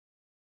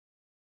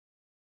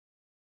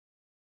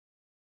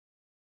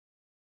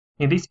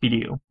In this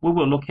video, we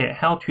will look at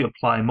how to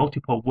apply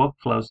multiple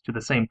workflows to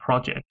the same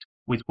project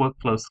with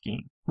workflow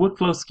scheme.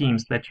 Workflow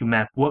schemes let you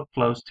map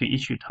workflows to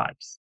issue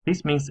types.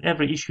 This means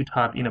every issue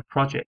type in a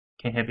project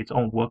can have its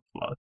own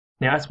workflow.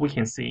 Now, as we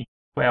can see,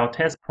 for our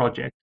test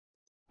project,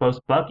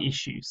 both bug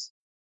issues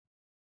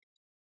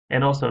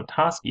and also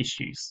task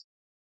issues,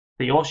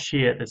 they all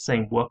share the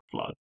same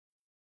workflow.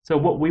 So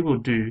what we will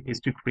do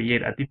is to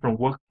create a different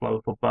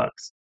workflow for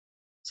bugs.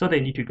 So they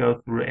need to go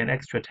through an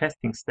extra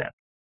testing step,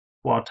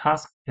 while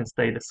tasks can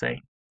stay the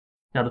same.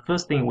 Now the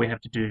first thing we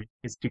have to do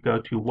is to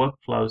go to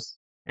workflows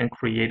and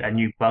create a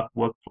new bug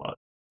workflow.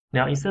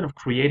 Now instead of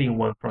creating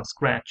one from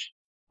scratch,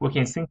 we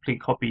can simply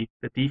copy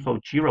the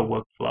default JIRA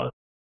workflow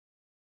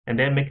and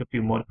then make a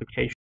few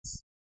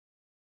modifications.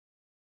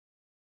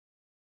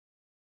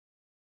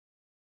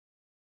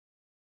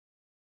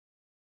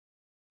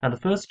 Now the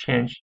first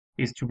change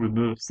is to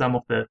remove some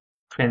of the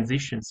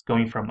transitions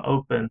going from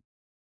open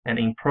and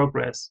in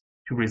progress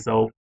to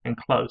resolved and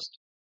closed,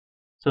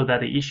 so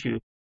that the issue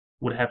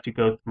would have to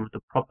go through the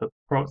proper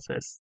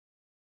process.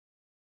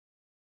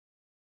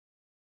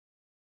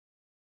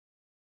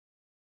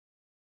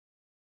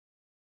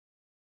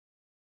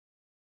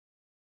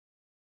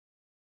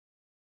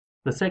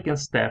 The second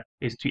step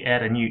is to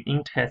add a new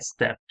in-test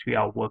step to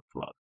our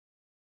workflow,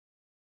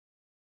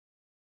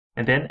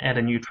 and then add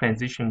a new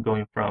transition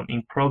going from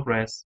in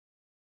progress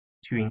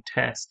to in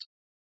test.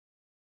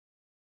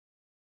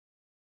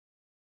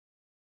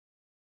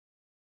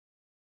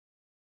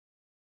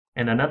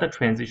 And another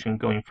transition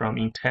going from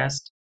in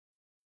test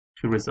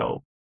to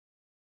resolve.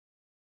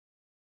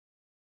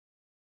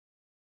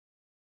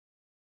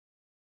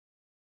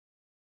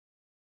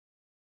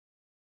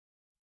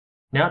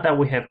 Now that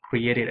we have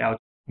created our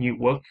new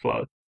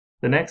workflow,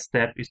 the next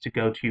step is to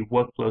go to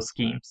workflow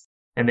schemes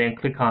and then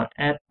click on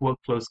add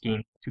workflow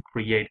scheme to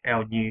create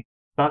our new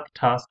bug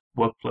task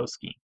workflow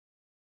scheme.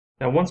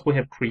 Now once we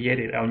have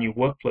created our new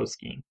workflow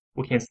scheme,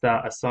 we can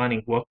start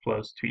assigning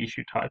workflows to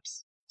issue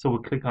types. So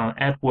we click on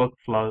add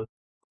workflow,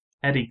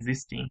 add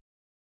existing,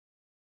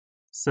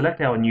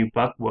 select our new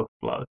bug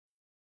workflow,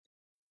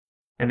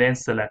 and then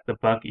select the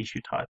bug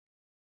issue type.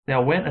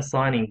 Now when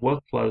assigning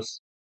workflows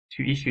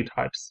to issue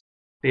types,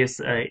 there's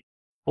a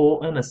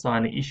all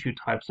unassigned issue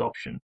types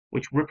option,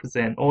 which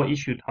represent all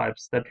issue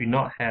types that do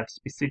not have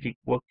specific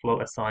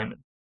workflow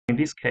assignment. In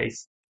this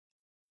case,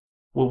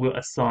 we will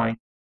assign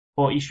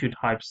all issue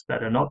types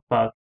that are not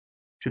bug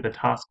to the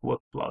task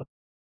workflow.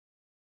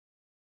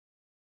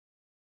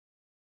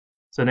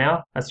 So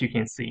now, as you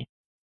can see,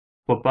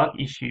 for bug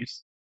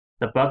issues,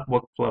 the bug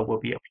workflow will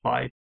be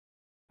applied,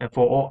 and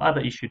for all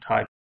other issue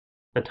types,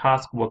 the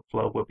task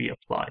workflow will be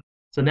applied.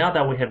 So now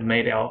that we have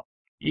made our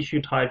issue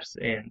types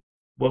and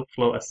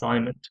workflow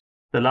assignment,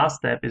 the last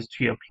step is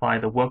to apply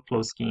the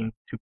workflow scheme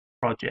to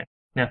project.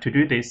 Now to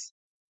do this,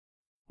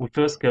 we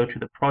first go to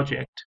the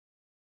project,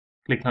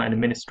 click on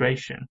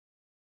administration,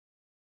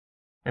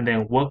 and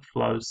then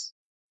workflows,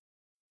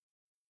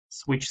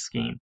 switch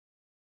scheme,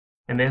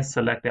 and then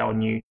select our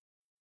new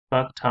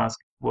bug task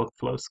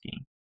workflow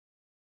scheme.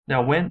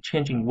 Now when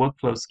changing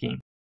workflow scheme,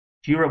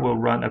 JIRA will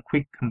run a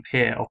quick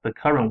compare of the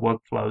current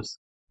workflows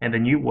and the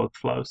new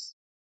workflows.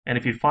 And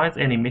if it finds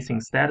any missing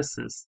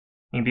statuses,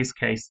 in this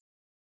case,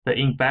 the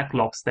in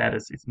backlog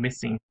status is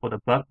missing for the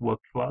bug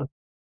workflow,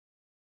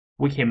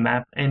 we can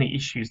map any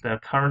issues that are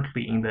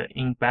currently in the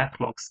in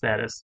backlog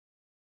status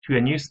to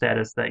a new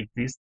status that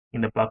exists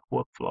in the bug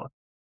workflow.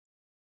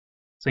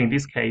 So in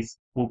this case,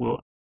 we will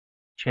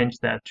change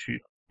that to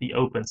the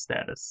open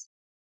status.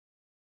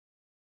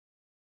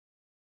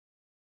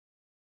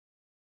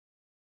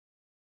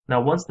 Now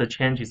once the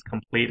change is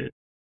completed,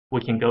 we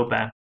can go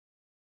back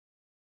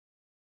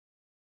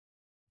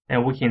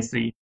and we can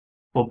see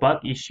for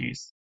bug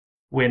issues,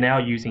 we're now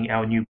using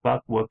our new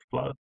bug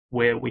workflow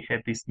where we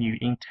have this new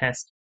in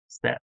test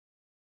step.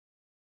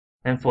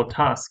 And for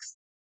tasks,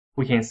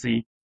 we can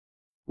see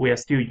we are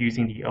still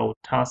using the old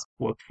task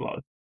workflow.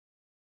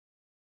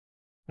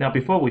 Now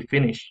before we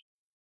finish,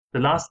 the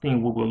last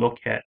thing we will look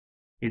at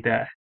is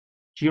that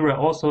JIRA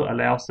also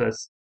allows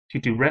us to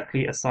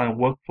directly assign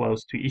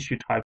workflows to issue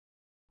types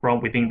from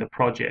within the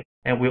project,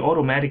 and will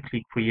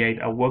automatically create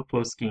a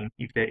workflow scheme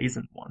if there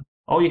isn't one.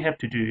 All you have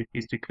to do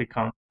is to click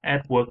on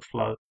add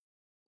workflow,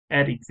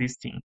 add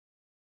existing,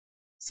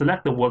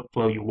 select the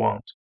workflow you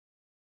want,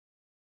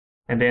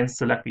 and then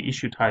select the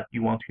issue type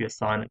you want to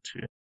assign it to.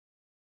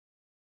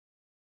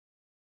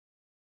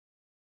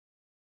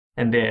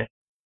 And there,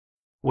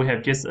 we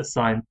have just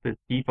assigned the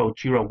default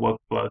JIRA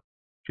workflow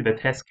to the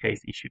test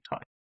case issue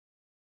type.